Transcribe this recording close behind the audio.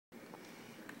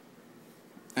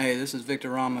Hey, this is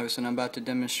Victor Ramos, and I'm about to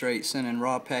demonstrate sending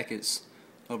raw packets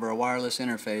over a wireless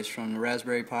interface from the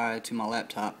Raspberry Pi to my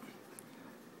laptop.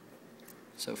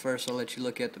 So first I'll let you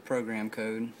look at the program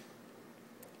code.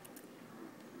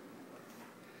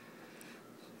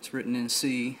 It's written in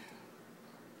C,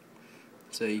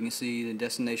 so you can see the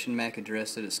destination MAC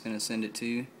address that it's going to send it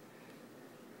to,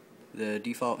 the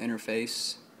default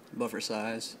interface, buffer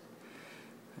size.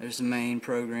 There's the main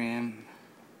program,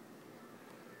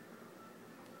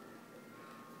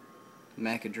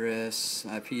 MAC address,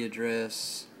 IP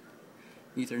address,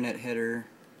 Ethernet header,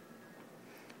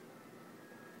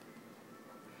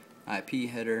 IP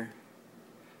header,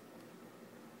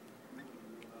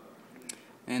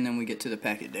 and then we get to the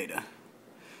packet data.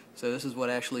 So this is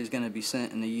what actually is going to be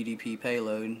sent in the UDP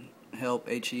payload. Help,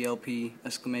 HELP,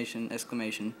 exclamation,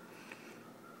 exclamation.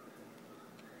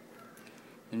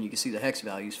 And you can see the hex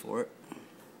values for it.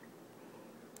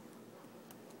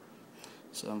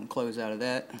 So I'm going to close out of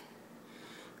that.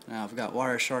 Now I've got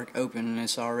Wireshark open and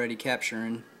it's already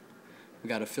capturing. We've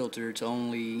got a filter to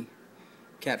only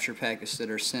capture packets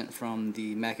that are sent from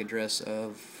the MAC address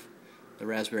of the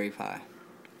Raspberry Pi.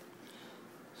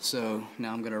 So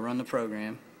now I'm going to run the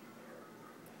program.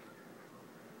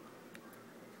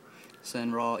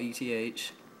 Send raw ETH.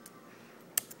 Hit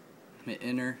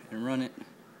enter and run it.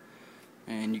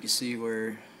 And you can see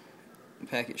where the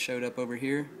packet showed up over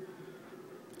here.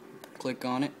 Click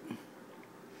on it.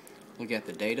 Look at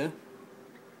the data.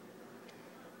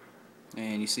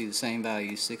 And you see the same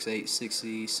values,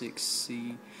 6860,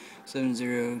 6C,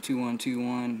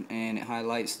 702121, and it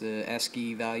highlights the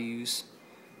ASCII values.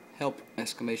 Help,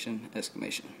 exclamation,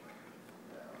 exclamation.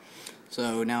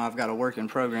 So now I've got a working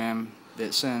program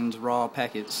that sends raw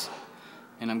packets,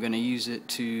 and I'm going to use it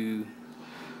to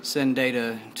send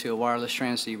data to a wireless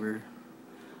transceiver,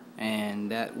 and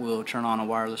that will turn on a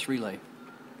wireless relay.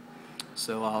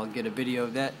 So I'll get a video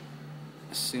of that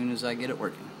as soon as I get it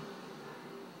working.